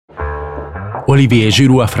Olivier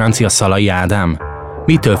Giroud a francia Szalai Ádám?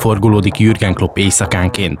 Mitől forgolódik Jürgen Klopp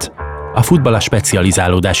éjszakánként? A futball a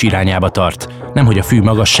specializálódás irányába tart, nemhogy a fű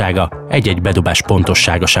magassága, egy-egy bedobás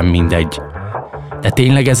pontossága sem mindegy. De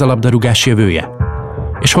tényleg ez a labdarúgás jövője?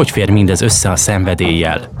 És hogy fér mindez össze a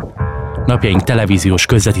szenvedéllyel? Napjaink televíziós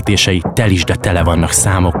közvetítései de tele vannak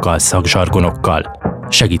számokkal, szakzsargonokkal.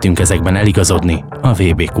 Segítünk ezekben eligazodni a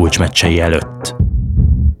VB kulcsmeccsei előtt.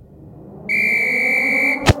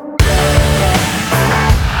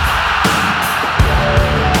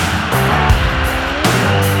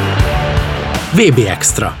 VB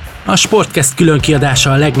Extra, a Sportcast külön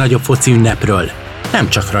kiadása a legnagyobb foci ünnepről, nem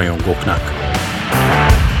csak rajongóknak.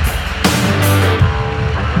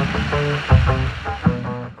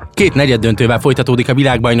 Két negyeddöntővel folytatódik a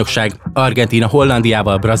világbajnokság. Argentína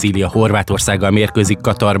Hollandiával, Brazília Horvátországgal mérkőzik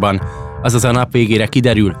Katarban. Azaz a nap végére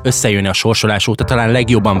kiderül, összejön a sorsolás óta talán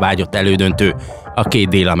legjobban vágyott elődöntő, a két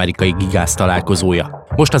dél-amerikai gigász találkozója.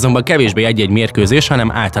 Most azonban kevésbé egy-egy mérkőzés,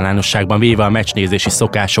 hanem általánosságban véve a meccsnézési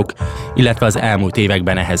szokások, illetve az elmúlt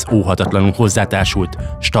években ehhez óhatatlanul hozzátársult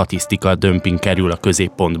statisztika dömping kerül a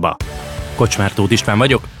középpontba. Kocsmár Tóth István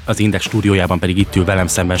vagyok, az Index stúdiójában pedig itt ül velem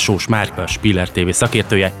szemben Sós Márka, a Spiller TV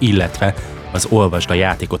szakértője, illetve az Olvasd a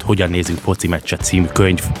játékot, hogyan nézünk foci meccset című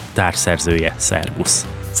könyv társszerzője. Szervusz!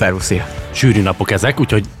 Szervusz, szia! Sűrű napok ezek,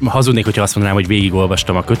 úgyhogy hazudnék, hogyha azt mondanám, hogy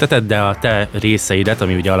végigolvastam a kötetet, de a te részeidet,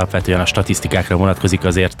 ami ugye alapvetően a statisztikákra vonatkozik,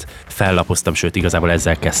 azért fellapoztam, sőt igazából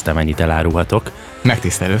ezzel kezdtem, ennyit elárulhatok.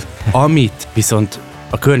 Megtisztelő. Amit viszont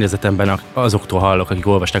a környezetemben azoktól hallok, akik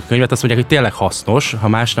olvasták a könyvet, azt mondják, hogy tényleg hasznos, ha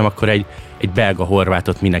más nem, akkor egy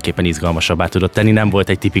belga-horvátot mindenképpen izgalmasabbá tudott tenni. Nem volt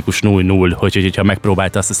egy tipikus 0-0, hogyha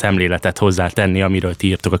megpróbálta azt a szemléletet hozzátenni, amiről ti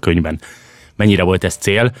írtok a könyvben. Mennyire volt ez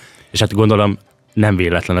cél, és hát gondolom nem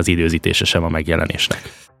véletlen az időzítése sem a megjelenésnek.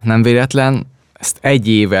 Nem véletlen. Ezt egy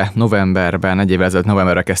évvel ezelőtt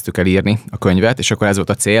novemberre kezdtük el írni a könyvet, és akkor ez volt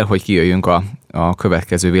a cél, hogy kijöjjünk a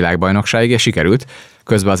következő világbajnokságig, és sikerült.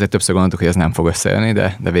 Közben azért többször gondoltuk, hogy ez nem fog összejönni,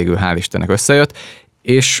 de végül hál' Istennek összejött.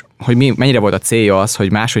 És hogy mennyire volt a célja az,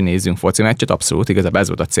 hogy máshogy nézzünk foci meccset, abszolút, igazából ez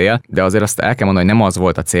volt a cél, de azért azt el kell mondani, hogy nem az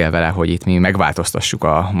volt a cél vele, hogy itt mi megváltoztassuk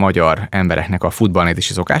a magyar embereknek a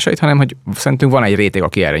futballnézési szokásait, hanem hogy szerintünk van egy réteg,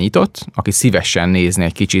 aki erre nyitott, aki szívesen nézni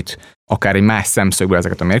egy kicsit akár egy más szemszögből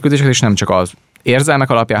ezeket a mérkőzéseket, és nem csak az érzelmek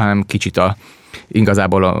alapján, hanem kicsit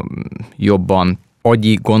igazából jobban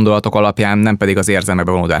agyi gondolatok alapján, nem pedig az érzelmek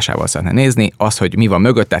bevonódásával szeretne nézni, az, hogy mi van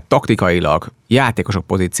mögötte taktikailag, játékosok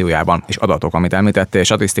pozíciójában, és adatok, amit említettél,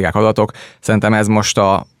 statisztikák, adatok, szerintem ez most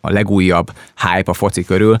a legújabb hype a foci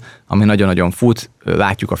körül, ami nagyon-nagyon fut,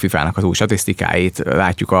 látjuk a FIFA-nak az új statisztikáit,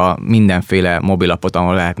 látjuk a mindenféle mobilapot,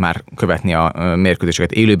 ahol lehet már követni a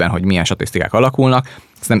mérkőzéseket élőben, hogy milyen statisztikák alakulnak.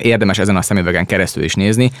 Szerintem érdemes ezen a szemüvegen keresztül is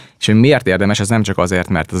nézni, és hogy miért érdemes, ez nem csak azért,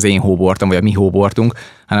 mert az én hóbortom, vagy a mi hóbortunk,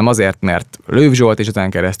 hanem azért, mert Löw Zsolt is ezen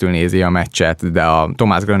keresztül nézi a meccset, de a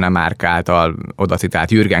Thomas Grönemark által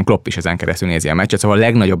odacitált Jürgen Klopp is ezen keresztül nézi a meccset, szóval a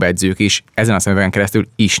legnagyobb edzők is ezen a szemüvegen keresztül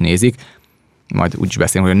is nézik, majd úgy is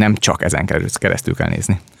beszélünk, hogy nem csak ezen keresztül kell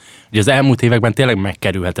nézni. Ugye az elmúlt években tényleg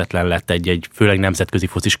megkerülhetetlen lett egy főleg nemzetközi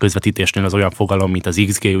focis közvetítésnél az olyan fogalom, mint az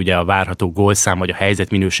XG, ugye a várható gólszám, vagy a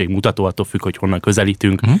helyzetminőség mutató, attól függ, hogy honnan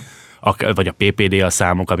közelítünk, vagy a PPD a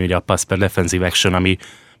számok, ami ugye a Pass Per Defensive Action, ami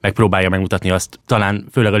megpróbálja megmutatni azt, talán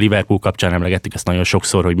főleg a Liverpool kapcsán emlegettük ezt nagyon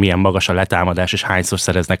sokszor, hogy milyen magas a letámadás, és hányszor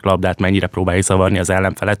szereznek labdát, mennyire próbálja zavarni az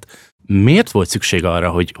ellenfelet. Miért volt szükség arra,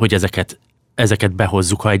 hogy ezeket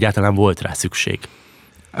behozzuk, ha egyáltalán volt rá szükség?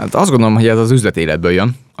 Hát azt gondolom, hogy ez az üzleti életből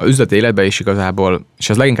jön. A üzleti életben is igazából, és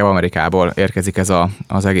ez leginkább Amerikából érkezik ez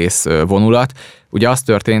az egész vonulat. Ugye az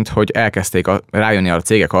történt, hogy elkezdték rájönni a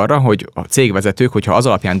cégek arra, hogy a cégvezetők, hogyha az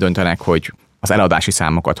alapján döntenek, hogy az eladási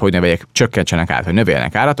számokat hogy növeljék, csökkentsenek árat, hogy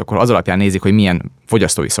növeljenek árat, akkor az alapján nézik, hogy milyen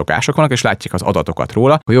fogyasztói szokások vannak, és látják az adatokat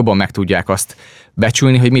róla, hogy jobban meg tudják azt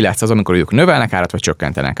becsülni, hogy mi lesz az, amikor ők növelnek árat, vagy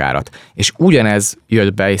csökkentenek árat. És ugyanez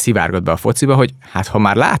jött be és szivárgott be a fociba, hogy hát ha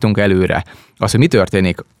már látunk előre az, hogy mi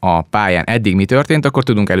történik a pályán, eddig mi történt, akkor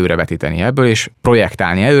tudunk előre vetíteni ebből, és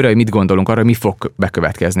projektálni előre, hogy mit gondolunk arra, mi fog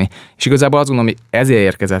bekövetkezni. És igazából azt gondolom, hogy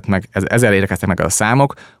ezzel érkeztek meg a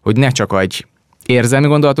számok, hogy ne csak egy érzelmi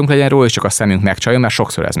gondolatunk legyen róla, és csak a szemünk megcsaljon, mert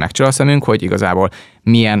sokszor ez megcsal a szemünk, hogy igazából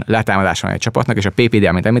milyen letámadás van egy csapatnak, és a PPD,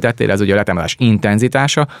 amit említettél, ez ugye a letámadás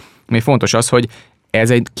intenzitása, ami fontos az, hogy ez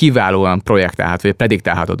egy kiválóan projektálható, vagy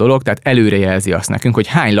prediktálható dolog, tehát előrejelzi azt nekünk, hogy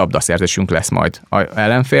hány labdaszerzésünk lesz majd az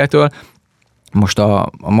ellenféltől, Most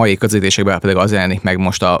a mai közvetítésekben pedig az jelenik meg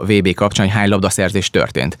most a VB kapcsán, hogy hány labdaszerzés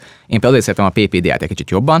történt. Én például azért szeretem a PPD-t egy kicsit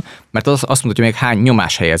jobban, mert azt mondja, hogy még hány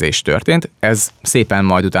nyomáshelyezés történt, ez szépen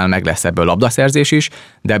majd utána meg lesz ebből labdaszerzés is,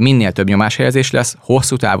 de minél több nyomáshelyezés lesz,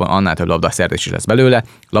 hosszú távon annál több labdaszerzés is lesz belőle,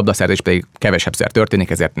 labdaszerzés pedig kevesebbszer történik,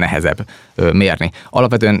 ezért nehezebb mérni.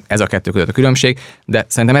 Alapvetően ez a kettő között a különbség, de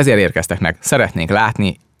szerintem ezért érkeztek meg. Szeretnénk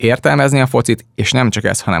látni, értelmezni a focit, és nem csak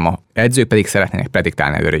ez, hanem a edzők pedig szeretnének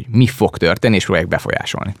prediktálni előre, hogy mi fog történni, és próbálják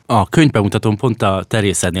befolyásolni. A könyvbemutatón pont a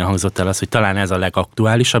terészednél hangzott el az, hogy talán ez a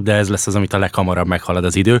legaktuálisabb, de ez lesz az, amit a leghamarabb meghalad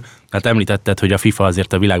az idő. Hát említetted, hogy a FIFA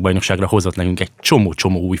azért a világbajnokságra hozott nekünk egy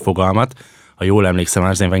csomó új fogalmat. Ha jól emlékszem,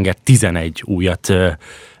 Arsene Wenger 11 újat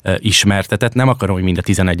ismertetett. Nem akarom, hogy mind a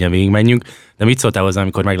 11-en végigmenjünk, de mit szóltál hozzá,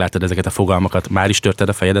 amikor megláttad ezeket a fogalmakat? Már is törted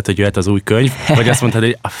a fejedet, hogy jöhet az új könyv, vagy azt mondtad,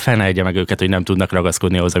 hogy a fene egye meg őket, hogy nem tudnak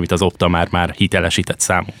ragaszkodni ahhoz, amit az Opta már hitelesített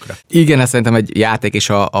számunkra? Igen, ez szerintem egy játék is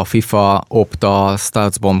a FIFA, Opta,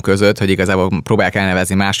 Statsbomb között, hogy igazából próbálják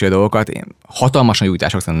elnevezni másfél dolgokat. Hatalmas nagy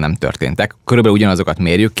újítások szerintem nem történtek. Körülbelül ugyanazokat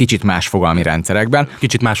mérjük, kicsit más fogalmi rendszerekben.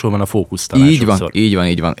 Kicsit máshol van a fókusz talán.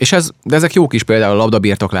 Így van. És de ezek jók is, például a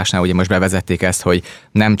labdabirtoklásnál ugye most bevezették ezt, hogy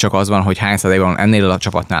nem csak az van, hogy hány százalék van ennél a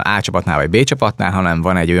csapatnál, A csapatnál vagy B csapatnál, hanem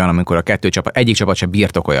van egy olyan, amikor egyik csapat se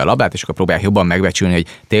birtokolja a labdát, és akkor próbálják jobban megbecsülni, hogy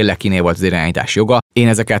tényleg kinél volt az irányítás joga. Én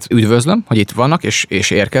ezeket üdvözlöm, hogy itt vannak és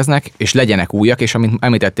érkeznek, és legyenek újak, és amit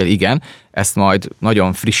említettél, igen, ezt majd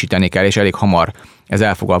nagyon frissíteni kell, és elég hamar ez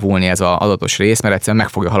el fog avulni ez az adatos rész, mert egyszerűen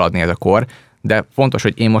meg fogja haladni ez a kor. De fontos,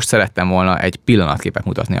 hogy én most szerettem volna egy pillanatképet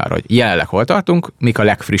mutatni arra, hogy jelenleg hol tartunk, mik a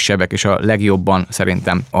legfrissebbek és a legjobban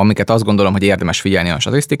szerintem, amiket azt gondolom, hogy érdemes figyelni a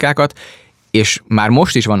statisztikákat, és már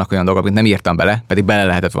most is vannak olyan dolgok, amit nem írtam bele, pedig bele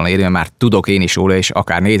lehetett volna írni, mert már tudok én is róla, és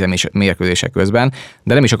akár nézem is mérkőzések közben,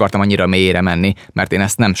 de nem is akartam annyira mélyre menni, mert én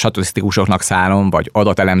ezt nem statisztikusoknak szállom, vagy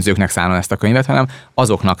adatelemzőknek szállom ezt a könyvet, hanem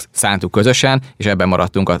azoknak szántuk közösen, és ebben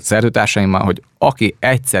maradtunk a szerzőtársaimmal, hogy aki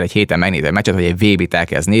egyszer egy héten megnéz egy meccset, vagy egy VB-t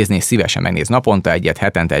elkezd nézni, szívesen megnéz naponta egyet,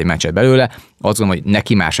 hetente egy meccset belőle, azt gondolom, hogy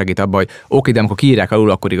neki már segít abban, hogy oké, de amikor kiírják alul,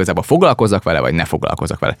 akkor igazából foglalkozzak vele, vagy ne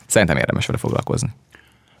foglalkozzak vele. Szerintem érdemes vele foglalkozni.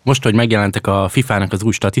 Most, hogy megjelentek a FIFA-nak az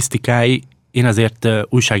új statisztikái, én azért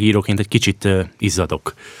újságíróként egy kicsit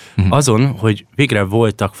izzadok. Azon, hogy végre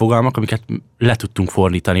voltak fogalmak, amiket le tudtunk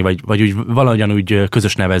fordítani, vagy úgy valahogyan úgy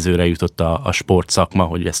közös nevezőre jutott a sportszakma,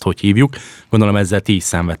 hogy ezt hogy hívjuk. Gondolom ezzel ti is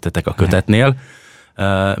szenvedtetek a kötetnél.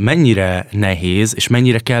 Mennyire nehéz, és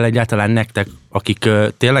mennyire kell egyáltalán nektek, akik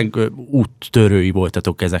tényleg úttörői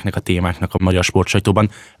voltatok ezeknek a témáknak a magyar sportsajtóban,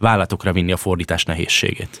 vállatokra vinni a fordítás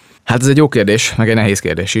nehézségét? Hát ez egy jó kérdés, meg egy nehéz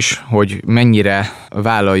kérdés is, hogy mennyire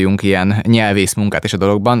vállaljunk ilyen nyelvész munkát is a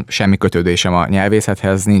dologban. Semmi kötődésem a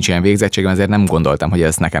nyelvészethez, nincs ilyen végzettségem, ezért nem gondoltam, hogy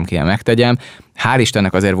ezt nekem kéne megtegyem. Hál'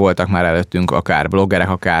 Istennek azért voltak már előttünk akár bloggerek,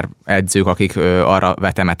 akár edzők, akik arra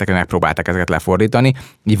vetemettek, hogy megpróbálták ezeket lefordítani.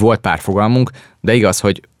 Így volt pár fogalmunk, de igaz,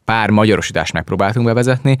 hogy pár magyarosítást megpróbáltunk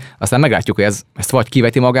bevezetni, aztán meglátjuk, hogy ezt vagy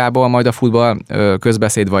kiveti magából majd a futball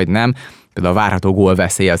közbeszéd, vagy nem. Például a várható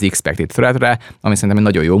gólveszély az expected threatre, ami szerintem egy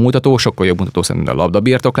nagyon jó mutató, sokkal jobb mutató szerintem a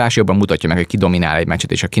labdabirtoklás, jobban mutatja meg, hogy ki dominál egy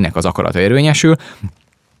meccset, és kinek az akarata érvényesül.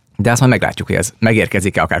 De azt majd meglátjuk, hogy ez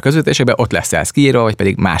megérkezik-e akár közvetítésekbe, ott lesz ez kiírva, vagy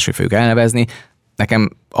pedig máshogy fogjuk elnevezni. Nekem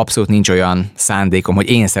abszolút nincs olyan szándékom, hogy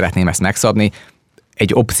én szeretném ezt megszabni,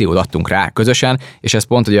 egy opciót adtunk rá közösen, és ez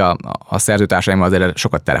pont, hogy a szerzőtársaimmal azért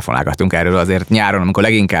sokat telefonálgattunk erről azért nyáron, amikor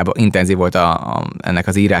leginkább intenzív volt ennek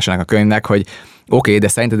az írásának a könyvnek, hogy oké, de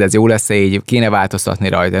szerinted ez jó lesz, így kéne változtatni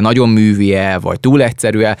rajta, nagyon művi-e, vagy túl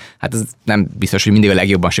egyszerű-e, hát ez nem biztos, hogy mindig a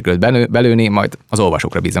legjobban sikerült belőni, majd az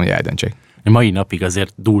olvasókra bízom, hogy eldöntsék. Mai napig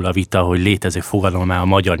azért dúl a vita, hogy létező fogalom már a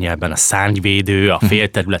magyar nyelvben a szárnyvédő, a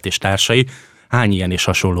félterület és társai. Hány ilyen és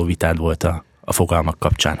hasonló vitád volt a fogalmak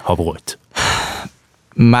kapcsán, ha volt?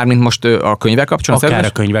 Mármint most a könyvvel kapcsolatban? Akár a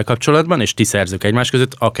könyvvel kapcsolatban, és ti szerzők egymás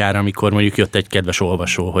között, akár amikor mondjuk jött egy kedves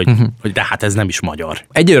olvasó, hogy de hát ez nem is magyar.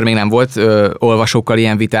 Egyelőre még nem volt olvasókkal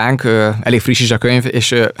ilyen vitánk, elég friss is a könyv,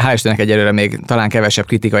 és hál' Istennek egyelőre még talán kevesebb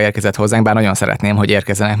kritika érkezett hozzánk, bár nagyon szeretném, hogy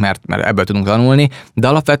érkezzenek, mert ebből tudunk tanulni, de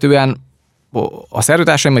alapvetően a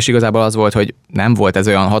szerzőtársaim is igazából az volt, hogy nem volt ez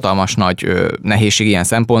olyan hatalmas nagy nehézség ilyen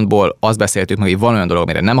szempontból, azt beszéltük meg, hogy van olyan dolog,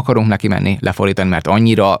 amire nem akarunk neki menni, lefordítani, mert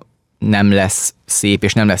annyira nem lesz szép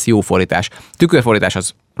és nem lesz jó fordítás. Tükörfordítás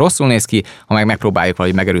az rosszul néz ki, ha meg megpróbáljuk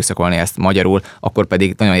valahogy megerőszakolni ezt magyarul, akkor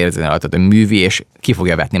pedig nagyon érezni alatt, hogy művi, és ki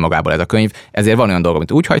fogja vetni magából ez a könyv. Ezért van olyan dolog,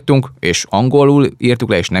 amit úgy hagytunk, és angolul írtuk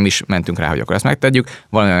le, és nem is mentünk rá, hogy akkor ezt megtegyük,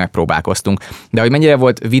 valamivel megpróbálkoztunk. De hogy mennyire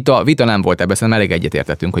volt vita nem volt ebben, szerintem elég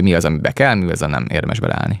egyetértettünk, hogy mi az, amibe kell, mi az, nem érdemes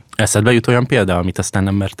beleállni. Eszedbe jut olyan példa, amit aztán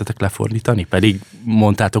nem mertetek lefordítani? Pedig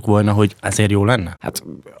mondtátok volna, hogy ezért jó lenne? Hát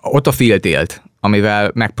ott a Filt élt.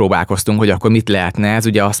 amivel megpróbálkoztunk, hogy akkor mit lehetne. Ez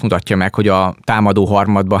ugye azt mutatja meg, hogy a támadó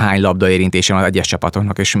harmadban hány labda érintése van az egyes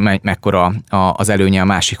csapatoknak, és mekkora az előnye a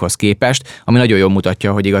másikhoz képest, ami nagyon jól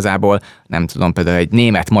mutatja, hogy igazából, nem tudom, például egy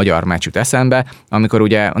német-magyar meccs jut eszembe, amikor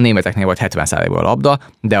ugye a németeknél volt 70%-ban a labda,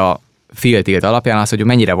 de a field tilt alapján az, hogy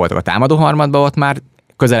mennyire voltak a támadó harmadban, ott már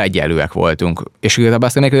közel egyenlőek voltunk. És igazából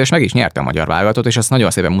azt a mérkőzést meg is nyerte a magyar válogatott, és azt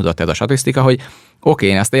nagyon szépen mutatta ez a statisztika, hogy oké,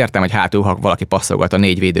 én ezt értem, hogy hátul, ha valaki passzolgat a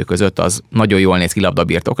 4 védő között, az nagyon jól néz ki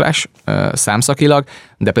labdabirtoklás számszakilag,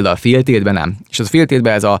 de például a field tiltben nem. És az a field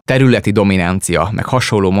tiltben ez a területi dominancia, meg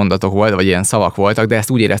hasonló mondatok volt, vagy ilyen szavak voltak, de ezt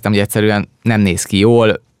úgy éreztem, hogy egyszerűen nem néz ki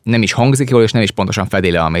jól, nem is hangzik jól, és nem is pontosan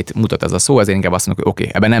fedi le, amit mutat ez a szó, ezért inkább azt mondjuk, hogy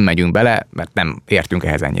oké, ebben nem megyünk bele, mert nem értünk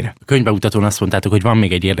ehhez ennyire. A könyvbemutatón azt mondtátok, hogy van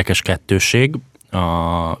még egy érdekes kettősség,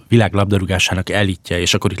 a világ labdarúgásának elitje,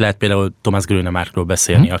 és akkor itt lehet például Thomas Grönemarkról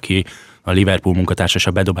beszélni, aki a Liverpool munkatársa és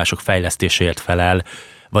a bedobások fejlesztéséért felel,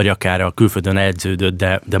 vagy akár a külföldön edződött,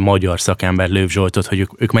 de magyar szakember Löw Zsoltot, hogy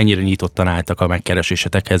ők mennyire nyitottan álltak a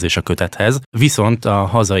megkeresésetekhez és a kötethez. Viszont a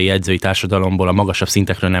hazai edzői társadalomból a magasabb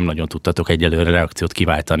szintekről nem nagyon tudtatok egyelőre reakciót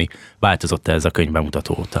kiváltani. Változott-e ez a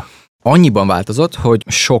könyvbemutató óta? Annyiban változott, hogy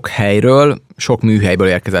sok helyről, sok műhelyből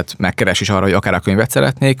érkezett megkeresés arra, hogy akár a könyvet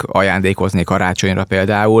szeretnék, ajándékozni karácsonyra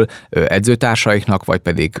például edzőtársaiknak, vagy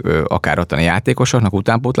pedig akár ottani játékosoknak,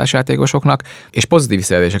 utánpótlás játékosoknak, és pozitív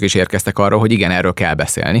visszajelzések is érkeztek arra, hogy igen, erről kell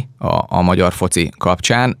beszélni a magyar foci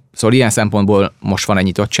kapcsán. Szóval ilyen szempontból most van egy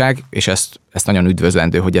nyitottság, és ezt nagyon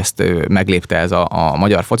üdvözlendő, hogy ezt meglépte ez a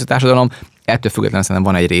magyar foci társadalom. Ettől függetlenül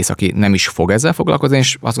szerintem van egy rész, aki nem is fog ezzel foglalkozni,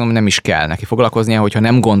 és azt gondolom, nem is kell neki foglalkoznia, hogyha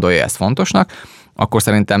nem gondolja ezt fontosnak, akkor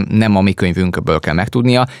szerintem nem a mi könyvünkből kell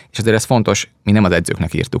megtudnia, és azért ez fontos, mi nem az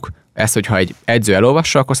edzőknek írtuk. Ezt, hogyha egy edző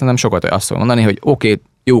elolvassa, akkor szerintem sokat azt fog mondani, hogy oké,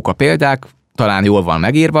 jók a példák, talán jól van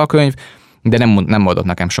megírva a könyv, de nem mondott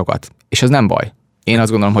nekem sokat. És ez nem baj. Én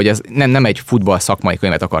azt gondolom, hogy ez nem egy futball szakmai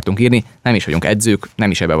könyvet akartunk írni, nem is vagyunk edzők,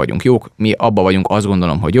 nem is ebbe vagyunk jók, mi abba vagyunk, azt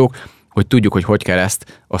gondolom, hogy jók, hogy tudjuk, hogy kell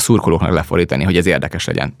ezt a szurkolóknak lefordítani, hogy ez érdekes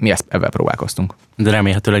legyen. Mi ebben próbálkoztunk. De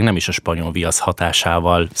remélhetőleg nem is a spanyol viasz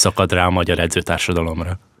hatásával szakad rá a magyar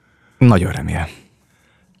edzőtársadalomra. Nagyon remélem.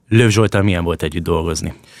 Löw Zsolttal milyen volt együtt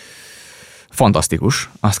dolgozni? Fantasztikus,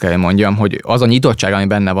 azt kell, hogy mondjam, hogy az a nyitottság, ami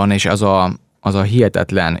benne van, és az a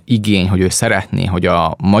hihetetlen igény, hogy ő szeretné, hogy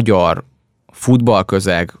a magyar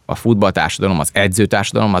futballközeg, a futballtársadalom, az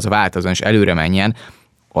edzőtársadalom, az változzon és előre menjen,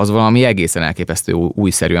 az valami egészen elképesztő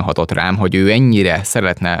újszerűen hatott rám, hogy ő ennyire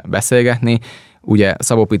szeretne beszélgetni. Ugye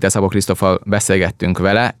Szabó Péter, Szabó Krisztóffal beszélgettünk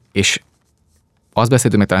vele, és azt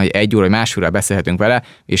beszéltünk meg talán, hogy 1 óra, vagy másfél óra beszélhetünk vele,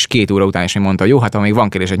 és 2 óra után is mondta, hogy jó, hát ha még van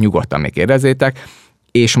kérdés, nyugodtan még kérdezzétek.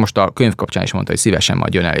 És most a könyv kapcsán is mondta, hogy szívesen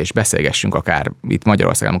majd jön el, és beszélgessünk akár itt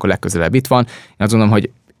Magyarországon, amikor legközelebb itt van. Én azt gondolom, hogy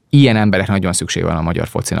ilyen emberek nagyon szükség van a magyar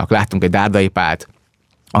focinak. Láttunk egy Dárdai Pált,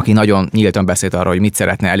 aki nagyon nyíltan beszélt arról, hogy mit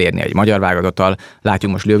szeretne elérni egy magyar válogatottal.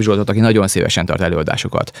 Látjuk most Löw Zsoltot, aki nagyon szívesen tart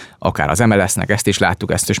előadásokat. Akár az MLS-nek, ezt is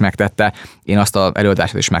láttuk, ezt is megtette. Én azt az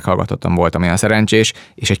előadást is meghallgatottam, voltam olyan szerencsés,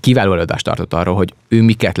 és egy kiváló előadást tartott arról, hogy ő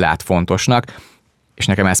miket lát fontosnak, és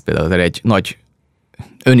nekem ez például egy nagy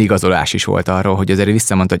önigazolás is volt arról, hogy azért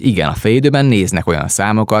visszamondta, hogy igen, a félidőben néznek olyan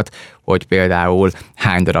számokat, hogy például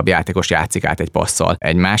hány darab játékos játszik át egy passzal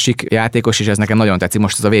egy másik játékos, és ez nekem nagyon tetszik.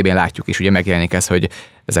 Most az a VB-n látjuk is, ugye megjelenik ez, hogy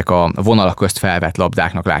ezek a vonalak közt felvett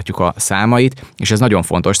labdáknak látjuk a számait, és ez nagyon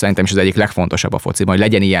fontos, szerintem is az egyik legfontosabb a fociban, hogy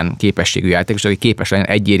legyen ilyen képességű játékos, aki képes legyen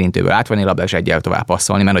egy érintőből átvenni a labdát és egyel tovább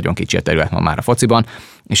passzolni, mert nagyon kicsi a terület van már a fociban,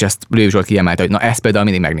 és ezt Löw Zsolt kiemelte, hogy na ezt például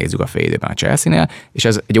mindig megnézzük a félidőben a Chelsea-nél, és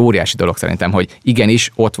ez egy óriási dolog szerintem, hogy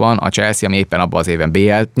igenis ott van a Chelsea, ami éppen abban az évben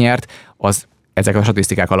BL-t nyert, az ezek a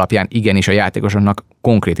statisztikák alapján igenis a játékosoknak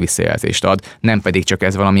konkrét visszajelzést ad, nem pedig csak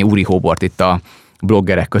ez valami úri hóbort itt a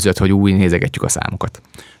bloggerek között, hogy úgy nézegetjük a számokat.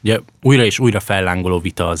 Ugye újra és újra fellángoló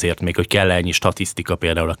vita azért még, hogy kell ennyi statisztika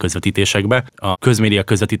például a közvetítésekbe. A közmédia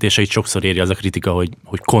közvetítéseit sokszor éri az a kritika,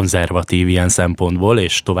 hogy konzervatív ilyen szempontból,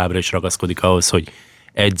 és továbbra is ragaszkodik ahhoz, hogy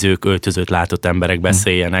edzők, öltözőt látott emberek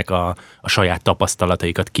beszéljenek a saját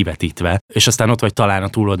tapasztalataikat kivetítve. És aztán ott vagy talán a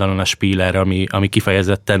túloldalon a Spieler, ami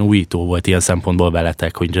kifejezetten újító volt ilyen szempontból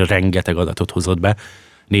veletek, hogy rengeteg adatot hozott be.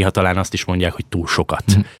 Néha talán azt is mondják, hogy túl sokat.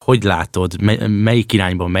 Hogy látod, melyik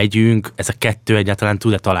irányba megyünk, ez a kettő egyáltalán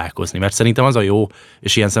tud-e találkozni? Mert szerintem az a jó,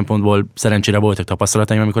 és ilyen szempontból szerencsére voltak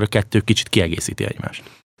tapasztalataim, amikor a kettő kicsit kiegészíti egymást.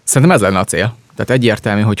 Szerintem ez lenne a cél. Tehát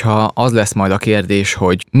egyértelmű, hogyha az lesz majd a kérdés,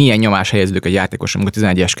 hogy milyen nyomás helyeződik egy játékos, amikor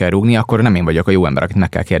 11-es kell rúgni, akkor nem én vagyok a jó ember, akit meg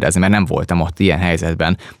kell kérdezni, mert nem voltam ott ilyen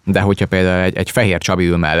helyzetben. De hogyha például egy Fehér Csabi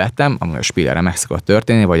ül mellettem, ami a Spillerre meg szokott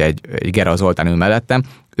történni, vagy egy Gera Zoltán ül mellettem,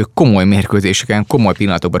 ők komoly mérkőzéseken, komoly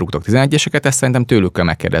pillanatokban rúgtak 11-eseket, ezt szerintem tőlük kell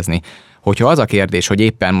megkérdezni. Hogyha az a kérdés, hogy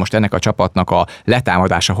éppen most ennek a csapatnak a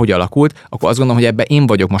letámadása hogy alakult, akkor azt gondolom, hogy ebben én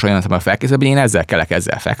vagyok most olyan szemben felkészülve, hogy én ezzel kelek,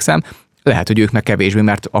 ezzel fekszem. Lehet, hogy ők meg kevésbé,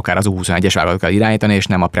 mert akár az U21-es válogatot kell irányítani, és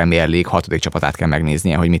nem a Premier League 6. csapatát kell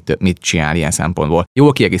megnéznie, hogy mit csinál ilyen szempontból.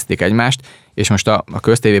 Jól kiegészítik egymást, és most a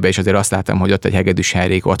köztévében is azért azt láttam, hogy ott egy Hegedűs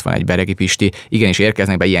Henrik, ott van egy Beregi Pisti, igenis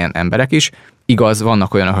érkeznek be ilyen emberek is. Igaz,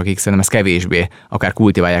 vannak olyanok, akik szerintem ezt kevésbé akár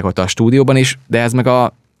kultiválják ott a stúdióban is, de ez meg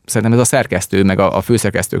szerintem ez a szerkesztő, meg a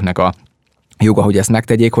főszerkesztőknek a joga, hogy ezt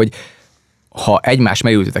megtegyék, hogy ha egymás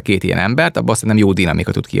mellé ültet két ilyen embert, abban szerintem jó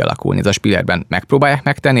dinamika tud kialakulni. Ez a Spillerben megpróbálják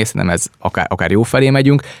megtenni, és szerintem ez akár jó felé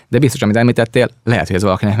megyünk, de biztos, amit említettél, lehet, hogy ez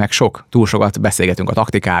valakinek meg túl sokat beszélgetünk a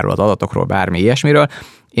taktikáról, az adatokról, bármi ilyesmiről.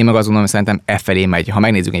 Én meg azt gondolom, hogy szerintem felé megy. Ha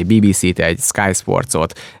megnézzük egy BBC-t, egy Sky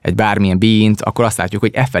Sports-ot, egy bármilyen Beint, akkor azt látjuk,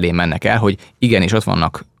 hogy felé mennek el, hogy igenis ott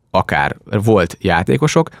vannak akár volt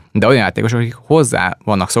játékosok, de olyan játékosok, akik hozzá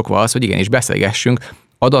vannak szokva az, hogy igenis beszélgessünk,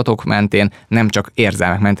 adatok mentén, nem csak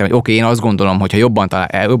érzelmek mentén, hogy oké, én azt gondolom, hogy ha jobban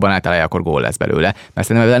eltalálja, akkor gól lesz belőle, mert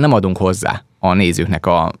szerintem nem adunk hozzá a nézőknek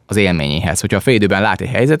az élményéhez. Hogyha a fél időben lát egy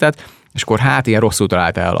helyzetet, és akkor ilyen rosszul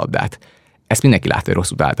találta el a labdát. Ezt mindenki látta, hogy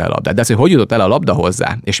rosszul találta el a labdát. De az, hogy jutott el a labda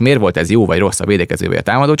hozzá, és miért volt ez jó vagy rossz a védekező vagy a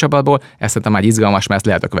támadó csapatból, ezt szerintem már izgalmas, mert ezt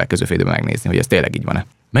lehet a következő fél időben megnézni, hogy ez tényleg így van-e.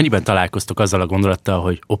 Mennyiben találkoztok azzal a gondolattal,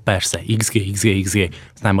 hogy persze, XG,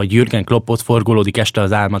 aztán majd Jürgen Klopp ott forgolódik este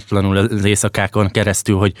az álmatlanul az éjszakákon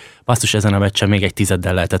keresztül, hogy basszus, ezen a meccsen még egy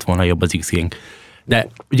 10-del lehetett volna jobb az XG-nk. De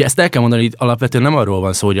ugye ezt el kell mondani, hogy alapvetően nem arról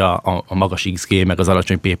van szó, hogy a magas XG meg az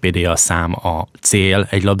alacsony PPD a szám a cél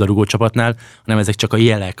egy labdarúgó csapatnál, hanem ezek csak a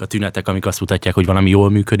jelek, a tünetek, amik azt mutatják, hogy valami jól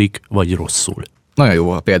működik, vagy rosszul. Nagyon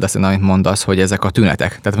jó a példa, amit mondasz, hogy ezek a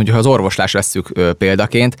tünetek. Tehát, hogyha az orvoslás vesszük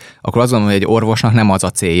példaként, akkor azt gondolom, hogy egy orvosnak nem az a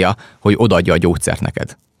célja, hogy odaadja a gyógyszert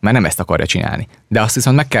neked. Mert nem ezt akarja csinálni. De azt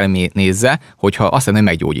viszont meg kell nézze, hogyha azt szeretném,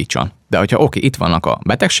 hogy meggyógyítson. De hogyha oké, itt vannak a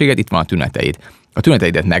betegséged, itt van a tüneteid. A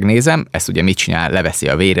tüneteidet megnézem, ezt ugye mit csinál, leveszi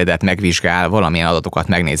a véredet, megvizsgál, valamilyen adatokat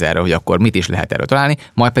megnéz erről, hogy akkor mit is lehet erről találni,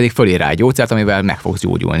 majd pedig fölír rá egy gyógyszert, amivel meg fogsz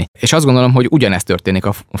gyógyulni. És azt gondolom, hogy ugyanezt történik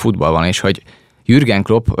a futballban is, hogy Jürgen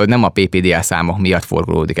Klopp nem a PPDA számok miatt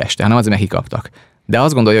forgolódik este, hanem azért, mert kikaptak. De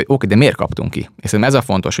azt gondolja, hogy oké, de miért kaptunk ki? És szerintem ez a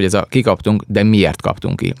fontos, hogy kikaptunk, de miért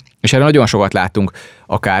kaptunk ki? És erre nagyon sokat láttunk,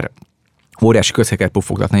 akár óriási közhelyeket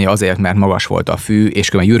puffogtatni azért, mert magas volt a fű, és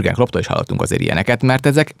különben Jürgen Klopptól is hallottunk azért ilyeneket, mert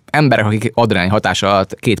ezek emberek, akik adrenalin hatás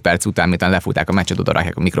alatt 2 perc után, miután lefutták a meccset, oda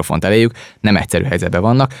rakják a mikrofont eléjük, nem egyszerű helyzetben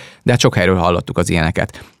vannak, de hát sok helyről hallottuk az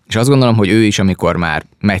ilyeneket. És azt gondolom, hogy ő is, amikor már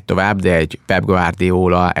megy tovább, de egy Pep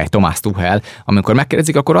Guardiola, egy Thomas Tuchel, amikor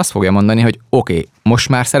megkérdezik, akkor azt fogja mondani, hogy oké, most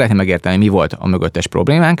már szeretném megérteni, mi volt a mögöttes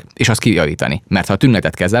problémánk, és azt kijavítani. Mert ha a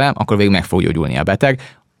tünetet kezelem, akkor végig meg fog gyógyulni a beteg,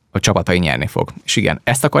 a csapatai nyerni fog. És igen,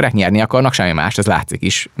 ezt akarják, nyerni akarnak, semmi más, ez látszik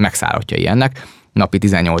is, megszállottjai ennek, napi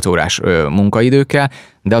 18 órás munkaidőkkel,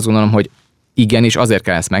 de azt gondolom, hogy igenis azért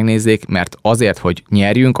kell ezt megnézzék, mert azért, hogy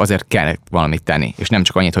nyerjünk, azért kell valamit tenni, és nem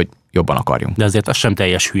csak annyit, hogy jobban akarjunk. De azért az sem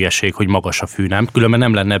teljes hülyeség, hogy magas a fű, nem? Különben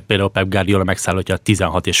nem lenne például Pep Guardiola megszállottja a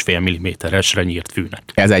 16,5 mm-esre nyírt fűnek.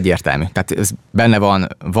 Ez egyértelmű. Tehát ez benne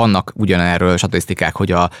vannak ugyanerről statisztikák,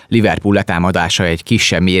 hogy a Liverpool letámadása egy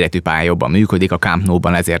kisebb méretű pálya jobban működik, a Camp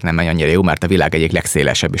Nou-ban ezért nem megy annyira jó, mert a világ egyik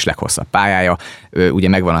legszélesebb és leghosszabb pályája. Ugye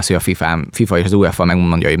megvan az, hogy a FIFA és az UEFA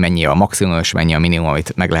megmondja, hogy mennyi a maximum és mennyi a minimum,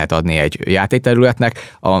 amit meg lehet adni egy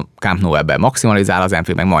játékterületnek. A Camp Nou ebben maximalizál, az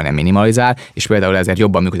Anfield meg majdnem minimalizál, és például ezért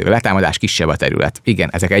jobban működik a letámadás, kisebb a terület. Igen,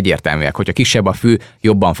 ezek egyértelműek. Hogyha kisebb a fű,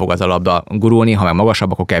 jobban fog az a labda gurulni, ha meg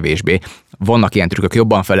magasabb, akkor kevésbé. Vannak ilyen trükkök,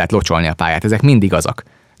 jobban fel lehet locsolni a pályát. Ezek mindig azok.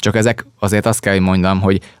 Csak ezek azért azt kell, hogy mondjam,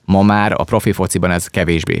 hogy ma már a profi fociban ez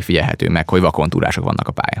kevésbé figyelhető meg, hogy vakontúrások vannak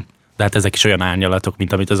a pályán. De hát ezek is olyan árnyalatok,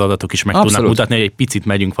 mint amit az adatok is meg Abszolút tudnak mutatni, hogy egy picit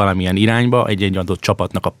megyünk valamilyen irányba, egy adott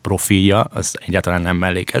csapatnak a profilja, az egyáltalán nem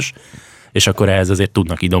mellékes, és akkor ehhez azért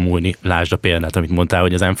tudnak idomulni. Lásd a példát, amit mondtál,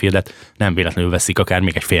 hogy az Anfieldet nem véletlenül veszik akár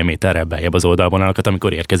még egy fél méterrel beljebb az oldalvonalakat,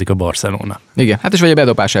 amikor érkezik a Barcelona. Igen, hát és vagy a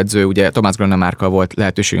bedobás edző, ugye Thomas Grönemárkkal volt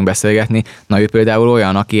lehetőségünk beszélgetni, na ő például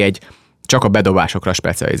olyan, aki csak a bedobásokra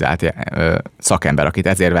specializált szakember, akit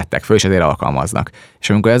ezért vettek föl, és ezért alkalmaznak. És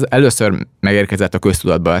amikor ez először megérkezett a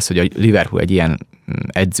köztudatba ez, hogy a Liverpool egy ilyen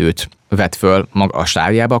edzőt vett föl maga a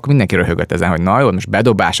stádiába, akkor mindenki röhögött ezen, hogy na jó, most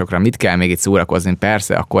bedobásokra mit kell még itt szórakozni,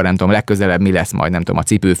 persze, akkor nem tudom, legközelebb mi lesz majd, nem tudom, a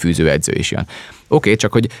cipőfűző edző is jön. Oké,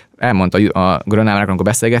 csak hogy elmondta a Grönámnak, amikor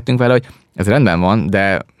beszélgettünk vele, hogy ez rendben van,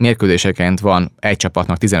 de mérkőzéseként van egy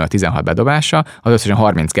csapatnak 15-16 bedobása, az összesen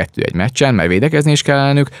 32 egy meccsen, mert védekezni is kell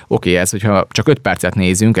ellenük. Oké, ez, hogyha csak 5 percet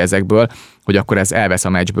nézünk ezekből, hogy akkor ez elvesz a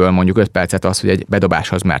meccsből mondjuk 5 percet az, hogy egy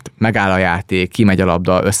bedobáshoz, mert megáll a játék, kimegy a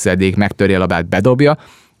labda, összedik, megtöri a labdát, bedobja,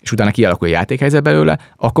 és utána kialakul a játékhelyzet belőle,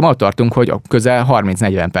 akkor ott tartunk, hogy a közel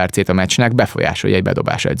 30-40 percét a meccsnek befolyásolja egy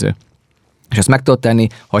bedobásedző. És ezt meg tudod tenni,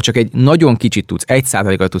 ha csak egy nagyon kicsit tudsz,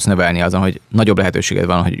 1%-at tudsz növelni azon, hogy nagyobb lehetőséged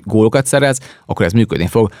van, hogy gólokat szerez, akkor ez működni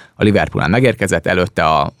fog. A Liverpoolnál megérkezett, előtte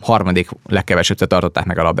a harmadik legkevesebbet tartották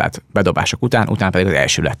meg a labdát bedobások után, utána pedig az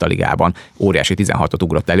első lett a ligában, óriási 16-ot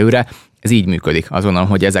ugrott előre. Ez így működik. Azt gondolom,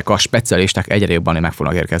 hogy ezek a specialisták egyre jobban meg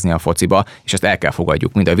fognak érkezni a fociba, és ezt el kell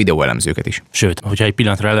fogadjuk, mint a videóelemzőket is. Sőt, hogyha egy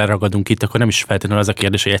pillanatra elragadunk itt, akkor nem is feltétlenül az a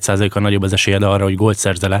kérdés, hogy 1%-kal nagyobb az esélyed arra, hogy gólt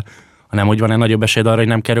szerzel le, hanem hogy van-e nagyobb esélyed arra, hogy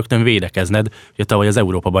nem kell rögtön védekezned. Ugye tavaly az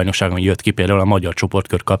Európa-bajnokságon jött ki például a magyar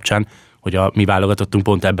csoportkör kapcsán, hogy a mi válogatottunk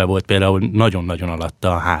pont ebbe volt például nagyon-nagyon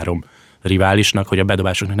alatta a 3 riválisnak, hogy a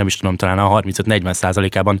bedobásoknak nem is tudom, talán a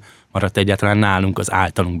 35-40%-ában maradt egyáltalán nálunk az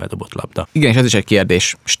általunk bedobott labda. Igen, és ez is egy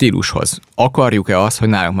kérdés stílushoz. Akarjuk-e azt, hogy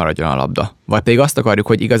nálunk maradjon a labda? Vagy pedig azt akarjuk,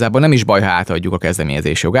 hogy igazából nem is baj, ha átadjuk a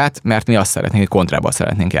kezdeményezés jogát, mert mi azt szeretnénk, hogy kontrába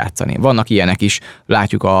szeretnénk játszani. Vannak ilyenek is,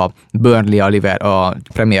 látjuk a Burnley, a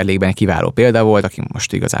Premier League-ben kiváló példa volt, aki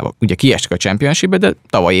most igazából ugye kiestek a Championship-be, de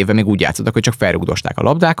tavaly évben még úgy játszottak, hogy csak felrúgdosták a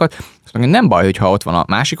labdákat. Nem baj, hogyha ott van a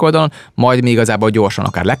másik oldalon, majd mi igazából gyorsan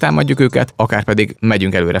akár letámadjuk őket, akár pedig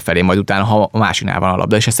megyünk előre felé, majd utána, ha a másiknál van a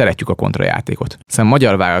labda, és szeretjük a kontrajátékot. Szóval a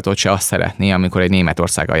magyar vállalatot se azt szeretné, amikor egy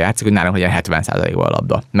Németországgal játszik, hogy nálunk legyen 70%-ban a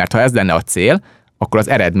labda. Mert ha ez lenne a cél, akkor az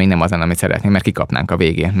eredmény nem az lenne, amit szeretnénk, mert kikapnánk a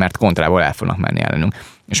végén, mert kontrából el fognak menni ellenünk.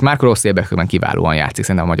 És Marco Rossi ebben kiválóan játszik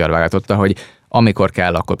szerintem a magyar válogatottól, hogy amikor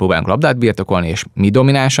kell, akkor próbálunk labdát birtokolni, és mi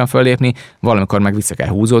dominánsan fölépni, valamikor meg vissza kell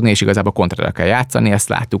húzódni, és igazából kontrára kell játszani, ezt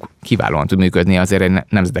láttuk, kiválóan tud működni azért egy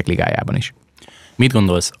nemzetek ligájában is. Mit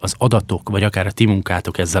gondolsz, az adatok, vagy akár a ti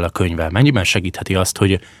munkátok ezzel a könyvvel mennyiben segítheti azt,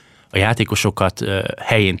 hogy a játékosokat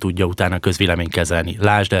helyén tudja utána közvélemény kezelni?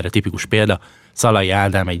 Lásd, erre tipikus példa, Szalai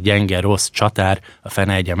Ádám egy gyenge, rossz csatár, a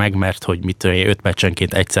fene egye meg, mert hogy 5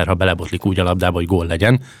 meccsenként egyszer, ha belebotlik úgy a labdába, hogy gól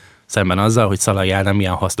legyen. Szemben azzal, hogy Szalai Ádám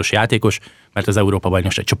milyen hasznos játékos, mert az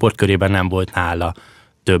Európa-bajnokság csoportkörében nem volt nála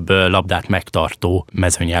több labdát megtartó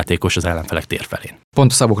mezőnyjátékos az ellenfelek térfelén.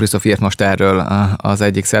 Pont Szabó Krisztof írt most erről az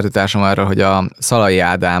egyik szerzőtársam arról, hogy a Szalai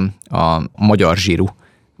Ádám a magyar Zsiru,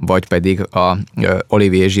 vagy pedig a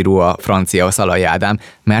Olivier Giroud, a francia Szalai Ádám,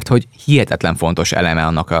 mert hogy hihetetlen fontos eleme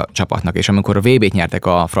annak a csapatnak, és amikor a VB-t nyertek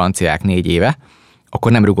a franciák 4 éve,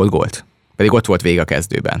 akkor nem rugott gólt. Pedig ott volt vége a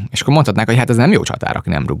kezdőben. És akkor mondhatnák, hogy hát ez nem jó csatár, aki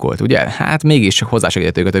nem ruggolt, ugye? Hát mégis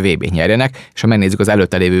hozzásegített őket a VB-t nyerjenek, és ha megnézzük az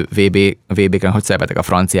előtte lévő VB-ken, hogy szerepeltek a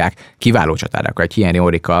franciák kiváló csatárakkal, egy Thierry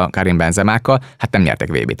Henrykkal, Karim Benzemákkal, hát nem nyertek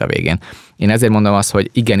VB-t a végén. Én ezért mondom azt, hogy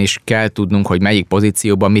igenis kell tudnunk, hogy melyik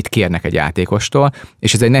pozícióban mit kérnek egy játékostól,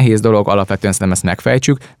 és ez egy nehéz dolog, alapvetően szerintem ezt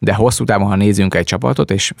megfejtsük, de hosszú távon, ha nézzünk egy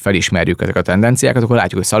csapatot, és felismerjük ezeket a tendenciákat, akkor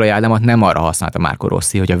látjuk, hogy Szalai Ádámot nem arra használta Marco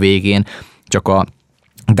Rossi, hogy a végén csak a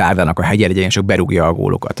Dárdának a hegyerjegyen csak berúgja a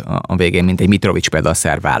gólokat a végén, mint egy Mitrovic például a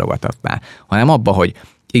szerb válogatottnál, hanem abba, hogy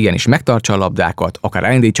igenis megtartsa a labdákat, akár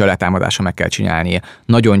elindítsa a letámadásra meg kell csinálnia,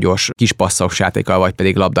 nagyon gyors kis passzos játékkal, vagy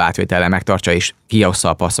pedig labda átvétellel megtartsa és kiossza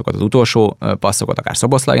a passzokat, az utolsó passzokat, akár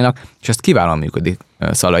Szoboszlainak, és ezt kiválóan működik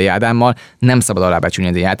Szalai Ádámmal, nem szabad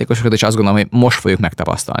alábecsülni a játékosokat, és azt gondolom, hogy most fogjuk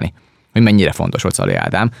megtapasztalni, hogy mennyire fontos volt Szalai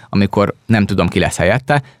Ádám, amikor nem tudom, ki lesz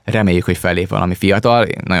helyette, reméljük, hogy fellép valami fiatal,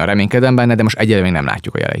 nagyon reménykedem benne, de most egyelőre még nem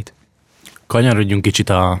látjuk a jeleit. Kanyarodjunk kicsit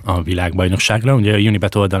a világbajnokságra, ugye a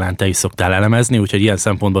Unibet oldalán te is szoktál elemezni, úgyhogy ilyen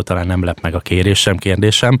szempontból talán nem lep meg a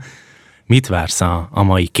kérdésem. Mit vársz a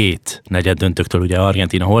mai 2 negyeddöntőktől, ugye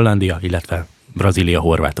Argentína, Hollandia, illetve Brazília,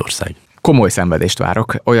 Horvátország? Komoly szenvedést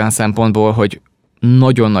várok, olyan szempontból, hogy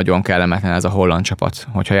nagyon-nagyon kellemetlen ez a holland csapat,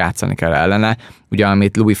 hogyha játszani kell ellene. Ugye,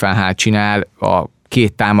 amit Louis van Gaal csinál a 2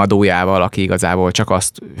 támadójával, aki igazából csak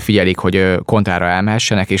azt figyelik, hogy kontrára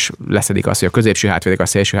elmehessenek, és leszedik azt, hogy a középső hátvédek a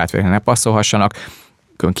szélső hátvédeknek ne passzolhassanak.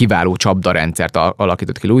 Kiváló csapdarendszert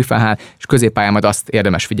alakított ki Louis van Gaal, és középpályán majd azt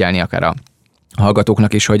érdemes figyelni akár a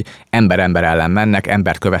hallgatóknak is, hogy ember-ember ellen mennek,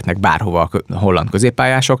 embert követnek bárhova a holland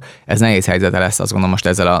középpályások. Ez nehéz helyzete lesz, azt gondolom most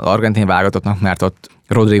ezzel az argentin válogatottnak, mert ott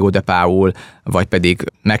Rodrigo de Paul, vagy pedig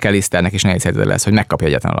McAllisternek is nehéz helyzete lesz, hogy megkapja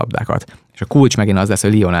egyetlen a labdákat. És a kulcs megint az lesz,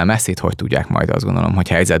 hogy Lionel Messit hogy tudják majd azt gondolom, hogy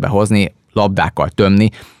helyzetbe hozni, labdákkal tömni.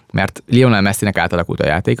 mert Lionel Messinek átalakult a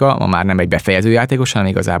játéka, ma már nem egy befejező játékos, hanem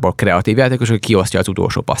igazából kreatív játékos, hogy kiosztja az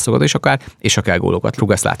utolsó passzokat is akár, és akár gólokat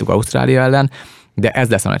rúg, ezt láttuk Ausztrália ellen, de ez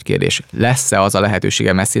lesz a nagy kérdés. Lesz-e az a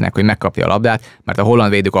lehetősége Messinek, hogy megkapja a labdát, mert a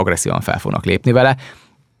holland védők agresszívan fel fognak lépni vele,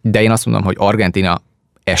 de én azt mondom, hogy Argentína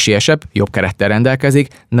esélyesebb, jobb kerettel rendelkezik,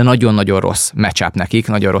 de nagyon-nagyon rossz matchup nekik,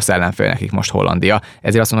 nagyon rossz ellenfél nekik most Hollandia,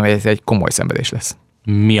 ezért azt mondom, hogy ez egy komoly szenvedés lesz.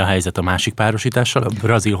 Mi a helyzet a másik párosítással, a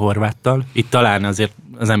brazil-horváttal? Itt talán azért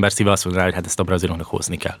az ember szíve azt mondja, hogy hát ezt a braziloknak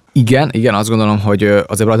hozni kell. Igen, azt gondolom, hogy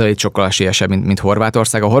az a brazil itt sokkal esélyesebb, mint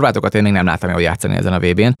Horvátország. A horvátokat én még nem láttam jól játszani ezen a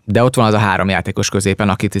VB-n, de ott van az a 3 játékos középen,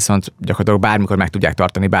 akit viszont gyakorlatilag bármikor meg tudják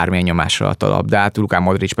tartani bármilyen nyomásra alatt a labdát. Luka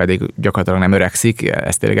Modric pedig gyakorlatilag nem öregszik,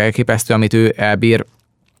 ez tényleg elképesztő, amit ő elbír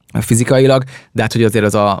fizikailag, de hát hogy azért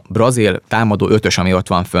az a brazil támadó 5-ös, ami ott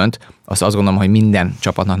van fönt, azt gondolom, hogy minden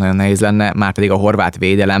csapatnak nagyon nehéz lenne, már pedig a horvát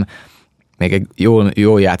védelem, még egy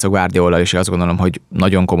jól játszó Guardiola is, azt gondolom, hogy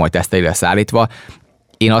nagyon komoly tesztei lesz állítva.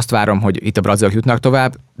 Én azt várom, hogy itt a brazilok jutnak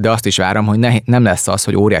tovább, de azt is várom, hogy nem lesz az,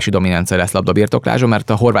 hogy óriási dominancia lesz labdabirtokláson, mert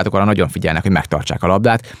a horvátok arra nagyon figyelnek, hogy megtartsák a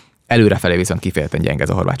labdát, előrefelé viszont kifejezetten gyenge ez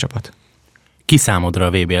a horvát csapat. Ki számodra a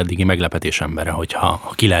VB eddigi meglepetés embere,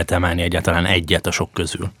 hogyha ki lehet emelni egyáltalán egyet a sok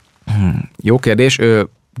közül? Jó kérdés.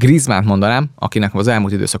 Griezmannt mondanám, akinek az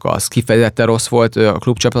elmúlt időszaka az kifejezetten rossz volt a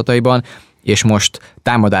klubcsapataiban, és most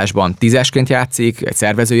támadásban 10-esként játszik, egy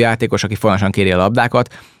szervezőjátékos, aki folyamatosan kéri a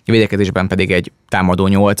labdákat, védekezésben pedig egy támadó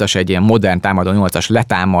 8-as, egy ilyen modern támadó 8-as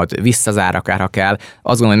letámad, visszazár akár, ha kell. Azt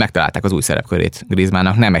gondolom, hogy megtalálták az új szerepkörét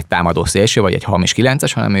Griezmannnak, nem egy támadó szélső, vagy egy hamis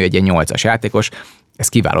 9-es, hanem ő egy ilyen 8-as játékos. Ez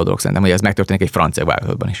kiváló dolog szerintem, hogy ez megtörténik egy francia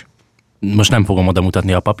válogatotban is. Most nem fogom oda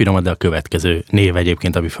mutatni a papíromat, de a következő név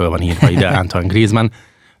egyébként, ami föl van írva ide, Antoine Griezmann,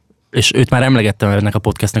 és őt már emlegettem ennek a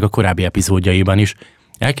podcastnek a korábbi epizódjaiban is.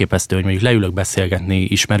 Elképesztő, hogy mondjuk leülök beszélgetni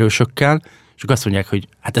ismerősökkel, és azt mondják, hogy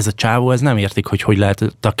hát ez a csávó, ez nem értik, hogy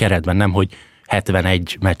lehet a keretben, nem, hogy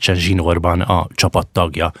 71 meccsen zsinórban a csapat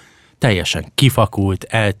tagja. Teljesen kifakult,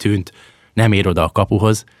 eltűnt, nem ér oda a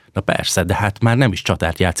kapuhoz. Na persze, de hát már nem is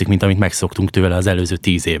csatárt játszik, mint amit megszoktunk tőle az előző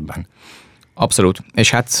 10 évben. Abszolút.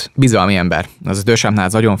 És hát bizalmi ember. Az a Dechampsnál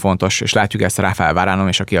nagyon fontos, és látjuk ezt a Rafael Varanon,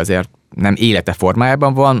 és aki azért nem élete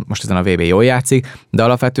formájában van, most ezen a VB jól játszik, de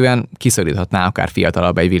alapvetően kiszoríthatná akár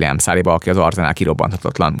fiatalabb egy William Saliba, aki az Arsenal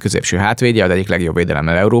kirobbanthatatlan középső hátvédje, az egyik legjobb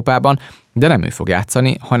védelemmel Európában, de nem ő fog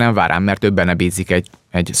játszani, hanem Varane, mert ő benne bízik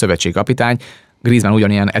egy szövetségkapitány. Griezmann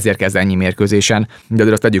ugyanilyen, ezért kezd ennyi mérkőzésen, de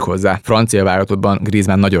azért azt tegyük hozzá, francia válogatottban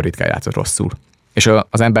Griezmann nagyon ritkán játszott rosszul. És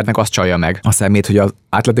az embernek azt csalja meg a szemét, hogy az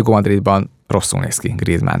Atletico Madridban rosszul néz ki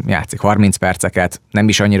Griezmann. Játszik 30 perceket, nem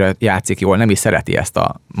is annyira játszik jól, nem is szereti ezt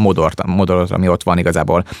a modort, ami ott van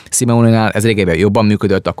igazából. Simeone-nál ez régebben jobban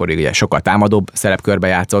működött, akkor ugye sokkal támadóbb szerepkörbe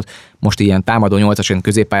játszott, most ilyen támadó 8-asként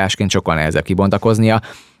középpályásként sokkal nehezebb kibontakoznia.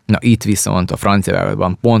 Na itt viszont a francia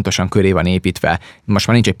válogatotban pontosan köré van építve, most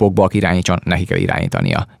már nincs egy Pogba, aki irányítson, neki kell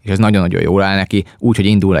irányítania. És ez nagyon-nagyon jól áll neki, úgy, hogy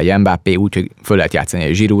indul egy Mbappé, úgy, hogy föl lehet játszani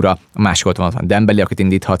egy Giroudra, a másik ott van Dembélé, akit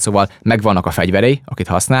indíthat, szóval megvannak a fegyverei, akit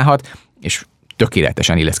használhat, és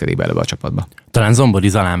tökéletesen illeszkedik bele a csapatba. Talán Zombori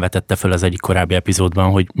Zalán vetette föl az egyik korábbi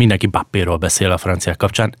epizódban, hogy mindenki Mbappéról beszél a franciák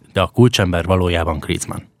kapcsán, de a kulcsember valójában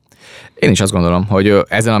Griezmann. Én is azt gondolom, hogy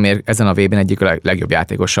ezen a VB-n egyik legjobb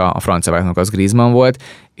játékosa a francia válogatottak az Griezmann volt,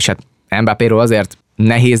 és hát Mbappéról azért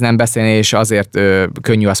nehéz nem beszélni, és azért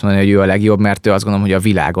könnyű azt mondani, hogy ő a legjobb, mert ő azt gondolom, hogy a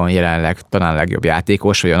világon jelenleg talán a legjobb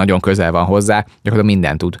játékos, hogy nagyon közel van hozzá, gyakorlatilag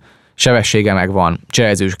mindent tud. Sebessége megvan,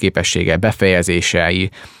 cselezős képessége, befejezései,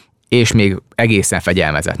 és még egészen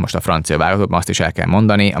fegyelmezett most a francia válogatottban, azt is el kell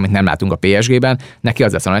mondani, amit nem látunk a PSG-ben. Neki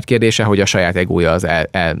az lesz a nagy kérdése, hogy a saját egója az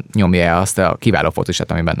elnyomja azt a kiváló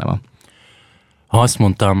focistát, ami benne van. Ha azt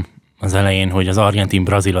mondtam az elején, hogy az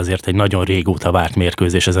Argentin-Brazil azért egy nagyon régóta várt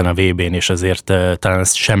mérkőzés ezen a VB-n, és azért talán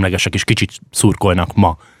ezt semlegesek is kicsit szurkolnak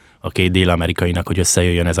ma a két dél-amerikainak, hogy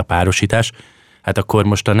összejöjjön ez a párosítás. Hát akkor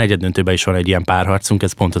most a negyeddöntőben is van egy ilyen párharcunk,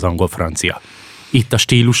 ez pont az angol-francia. Itt a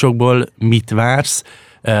stílusokból mit vársz?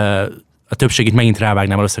 A többség itt megint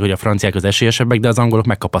rávágnám valószínűleg, hogy a franciák az esélyesebbek, de az angolok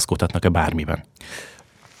megkapaszkodhatnak-e bármiben?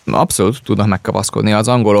 Abszolút tudnak megkapaszkodni. Az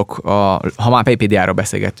angolok, ha már PPDA-ról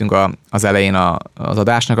beszélgettünk az elején az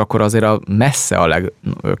adásnak, akkor azért a messze a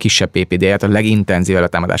legkisebb PPDA-t, a legintenzívebb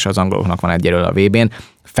támadása az angoloknak van egyelőre a VB-n,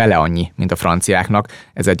 fele annyi, mint a franciáknak.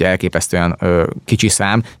 Ez egy elképesztően kicsi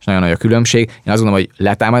szám, és nagyon nagy a különbség. Én azt gondolom, hogy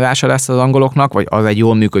letámadása lesz az angoloknak, vagy az egy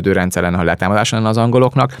jól működő rendszer lenne, ha letámadása lenne az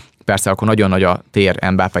angoloknak. Persze akkor nagyon nagy a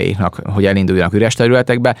tér Mbappééknak, hogy elinduljanak üres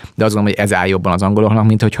területekbe, de azt gondolom, hogy ez áll jobban az angoloknak,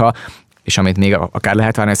 mint hogyha és amit még akár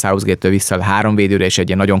lehet várni, hogy Southgate-től vissza 3 védőre és egy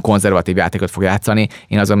ilyen nagyon konzervatív játékot fog játszani,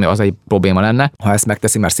 én az egy probléma lenne. Ha ezt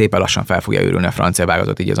megteszi, mert szépen lassan fel fogja őrülni a francia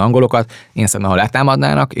válogatott így az angolokat. Én szerintem, ha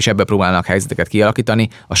letámadnának, és ebből próbálnak helyzeteket kialakítani,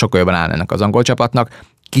 a sokkal jobban állnának az angol csapatnak.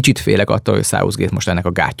 Kicsit félek attól, hogy Southgate most ennek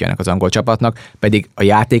a gátja ennek az angol csapatnak, pedig a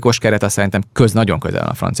játékos keret azt szerintem nagyon közel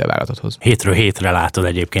a francia válogatotthoz. Hétről hétre látod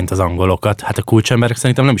egyébként az angolokat. Hát a kulcsemberek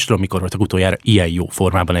szerintem nem is tudom, mikor voltak utoljára ilyen jó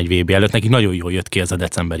formában egy VB előtt. Nekik nagyon jól jött ki ez a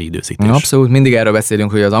decemberi időzítés. Abszolút, mindig erről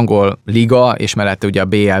beszélünk, hogy az angol liga, és mellette ugye a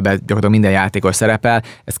BL-ben gyakorlatilag minden játékos szerepel,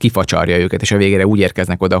 ez kifacsarja őket, és a végére úgy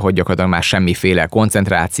érkeznek oda, hogy gyakorlatilag már semmiféle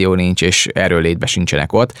koncentráció nincs, és erőlétbe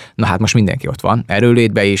sincsenek ott. Na hát most mindenki ott van.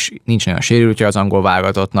 Erőlétbe is nincs nagyon sérültje az angol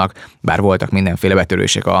válogatottnak, bár voltak mindenféle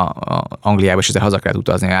betörések a Angliában, és ezért haza kellett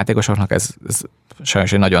utazni a játékosoknak, ez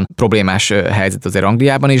sajnos egy nagyon problémás helyzet azért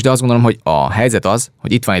Angliában is, de azt gondolom, hogy a helyzet az,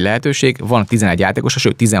 hogy itt van egy lehetőség, van 11 játékos,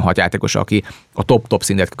 sőt 16 játékos, aki a top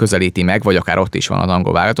szintet közelíti meg, vagy akár ott is van az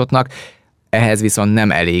angol válogatottnak. Ehhez viszont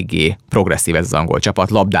nem eléggé progresszív ez az angol csapat,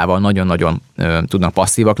 labdával nagyon-nagyon tudnak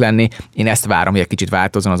passzívak lenni. Én ezt várom, hogy egy kicsit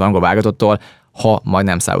változzon az angol válogatottól, ha majd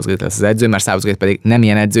nem Southgate lesz az edző, mert Southgate pedig nem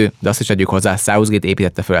ilyen edző, de azt is adjuk hozzá, Southgate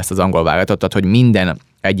építette fel ezt az angol válogatottat, hogy minden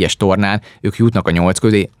egyes tornán ők jutnak a 8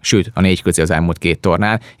 közé, sőt a 4 közé az elmúlt 2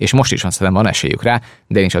 tornán, és most is azt van esélyük rá,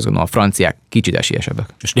 de én is azt gondolom, a franciák kicsit esélyesebbek.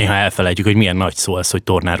 És néha elfelejtjük, hogy milyen nagy szó az, hogy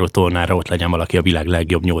tornáról tornára ott legyen valaki a világ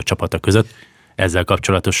legjobb 8 csapata között. Ezzel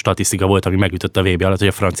kapcsolatos statisztika volt, ami megütött a VB alatt, hogy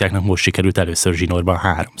a franciáknak most sikerült először zsinórban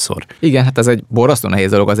 3-szor. Igen, hát ez egy borzasztó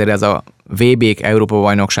nehéz dolog, azért ez a VB-k,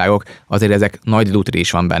 Európa-bajnokságok, azért ezek nagy lutri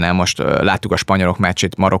is van benne. Most láttuk a spanyolok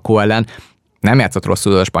meccsét Marokkó ellen, nem játszott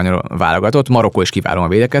rosszul a spanyol válogatott, Marokkó is kiválóan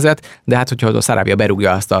védekezett, de hát hogyha a Sarabia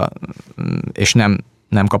berúgja azt és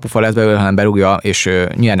nem kapufa lesz belőle, hanem berúgja, és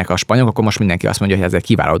nyernek a spanyolok, akkor most mindenki azt mondja, hogy ez egy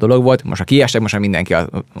kiváló dolog volt. Most ha kiestek, most mindenki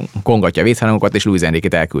kongatja a vészhálókat, és Luis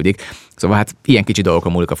Enriquét elküldik. Szóval hát ilyen kicsi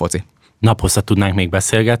dolgokon múlik a foci. Naphosszat tudnánk még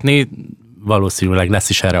beszélgetni, valószínűleg lesz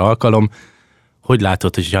is erre alkalom. Hogy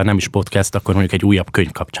látod, hogy ha nem is podcast, akkor mondjuk egy újabb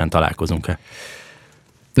könyv kapcsán találkozunk-e?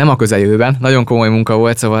 Nem a közeljövőben, nagyon komoly munka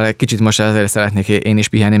volt, szóval egy kicsit most ezért szeretnék én is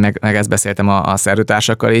pihenni, meg ezt beszéltem a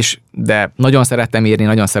szerzőtársakkal is, de nagyon szerettem írni,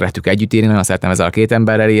 nagyon szerettük együtt írni, nagyon szerettem ezzel a 2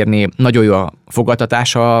 emberrel írni, nagyon jó a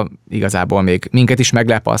fogadtatása, igazából még minket is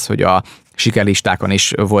meglep az, hogy a sikerlistákon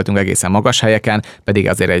is voltunk egészen magas helyeken, pedig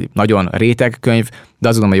azért egy nagyon réteg könyv, de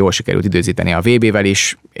azt gondolom, hogy jól sikerült időzíteni a VB-vel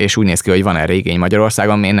is, és úgy néz ki, hogy van erre igény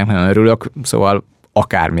Magyarországon, én nagyon örülök, szóval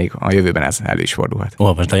akár még a jövőben ez elő is fordulhat.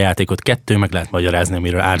 Olvasd a játékot, 2, meg lehet magyarázni,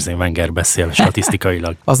 amiről Arsène Wenger beszél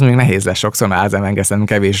statisztikailag. Az még nehéz lesz sokszor, mert Arsène Wenger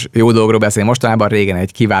szerintem kevés jó dolgokról beszél. Mostanában régen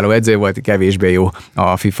egy kiváló edző volt, kevésbé jó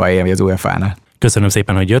a FIFA-én vagy az UEFA-nál. Köszönöm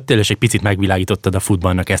szépen, hogy jöttél, és egy picit megvilágítottad a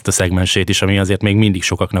futballnak ezt a szegmensét is, ami azért még mindig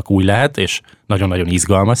sokaknak új lehet, és nagyon-nagyon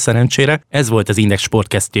izgalmas szerencsére. Ez volt az Index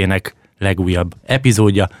Sportcastjének legújabb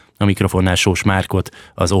epizódja. A mikrofonnál Sós Márkot,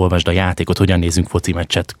 az Olvasd a játékot, hogyan nézünk foci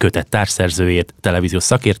meccset kötett társszerzőjét, televíziós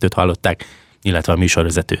szakértőt hallották, illetve a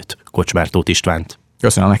műsorvezetőt, Kocsmár Tóth Istvánt.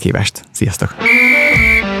 Köszönöm a meghívást. Sziasztok!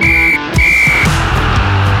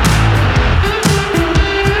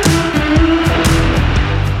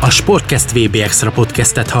 A Sportcast VB Extra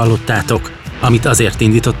podcastet hallottátok, amit azért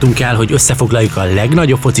indítottunk el, hogy összefoglaljuk a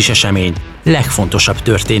legnagyobb focis esemény legfontosabb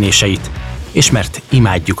történéseit, és mert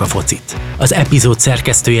imádjuk a focit. Az epizód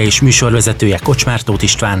szerkesztője és műsorvezetője Kocsmár Tóth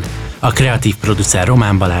István, a kreatív producer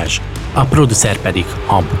Román Balázs, a producer pedig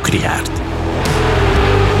Hambuk Richárd.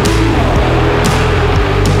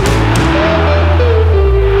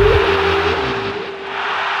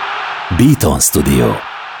 Beaton Studio.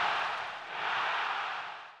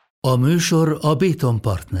 A műsor a Beaton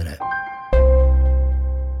partnere.